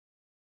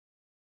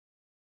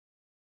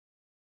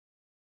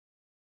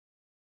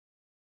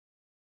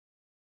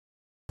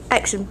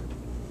Action.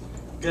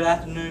 Good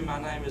afternoon,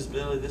 my name is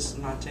Billy. This is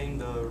my team,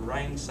 the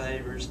Rain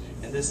Savers,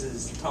 and this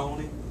is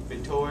Tony,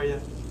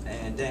 Victoria,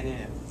 and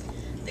Danielle.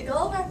 The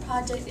goal of our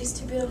project is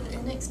to build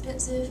an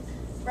inexpensive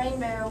rain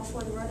barrel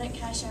for the Roanoke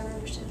Cache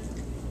River Center.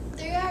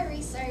 Through our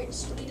research,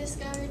 we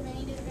discovered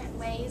many different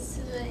ways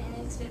to do an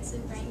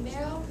inexpensive rain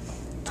barrel.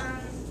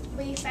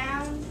 We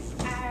found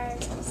our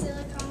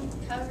silicone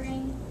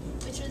covering,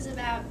 which was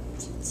about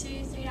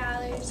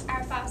 $2–3,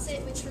 our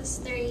faucet, which was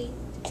 $3,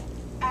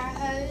 our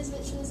hose,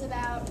 which was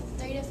about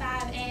 $3 to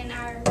 $5, and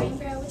our rain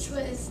barrel, which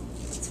was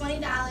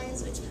 $20,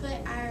 which put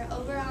our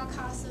overall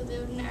cost of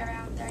building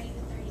around $30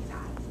 to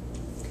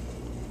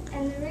 $35.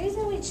 And the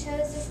reason we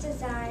chose this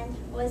design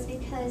was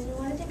because we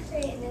wanted to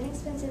create an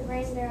inexpensive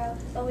rain barrel,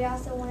 but we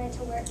also wanted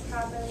to work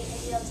properly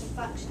and be able to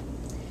function.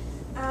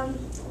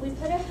 We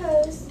put a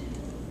hose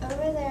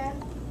over there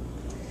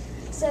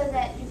so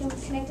that you can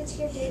connect it to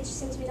your ditch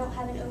since we don't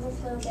have an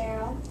overflow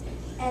barrel,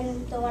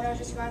 and the water will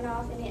just run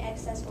off any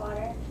excess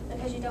water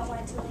because you don't want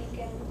it to leak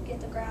and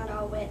get the ground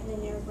all wet and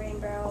then your rain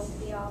barrel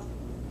will be all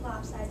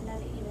lopsided and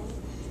uneven.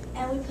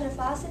 And we put a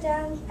faucet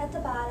down at the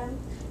bottom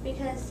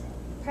because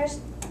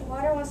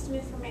water wants to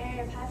move from an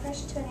area of high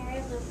pressure to an area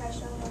of low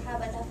pressure, and we'll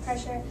have enough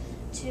pressure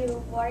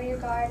to water your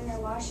garden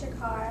or wash your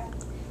car.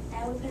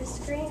 And we put a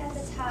screen at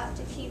the top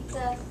to keep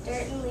the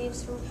dirt and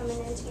leaves from coming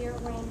into your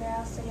rain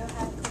barrel so you'll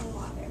have clean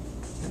water.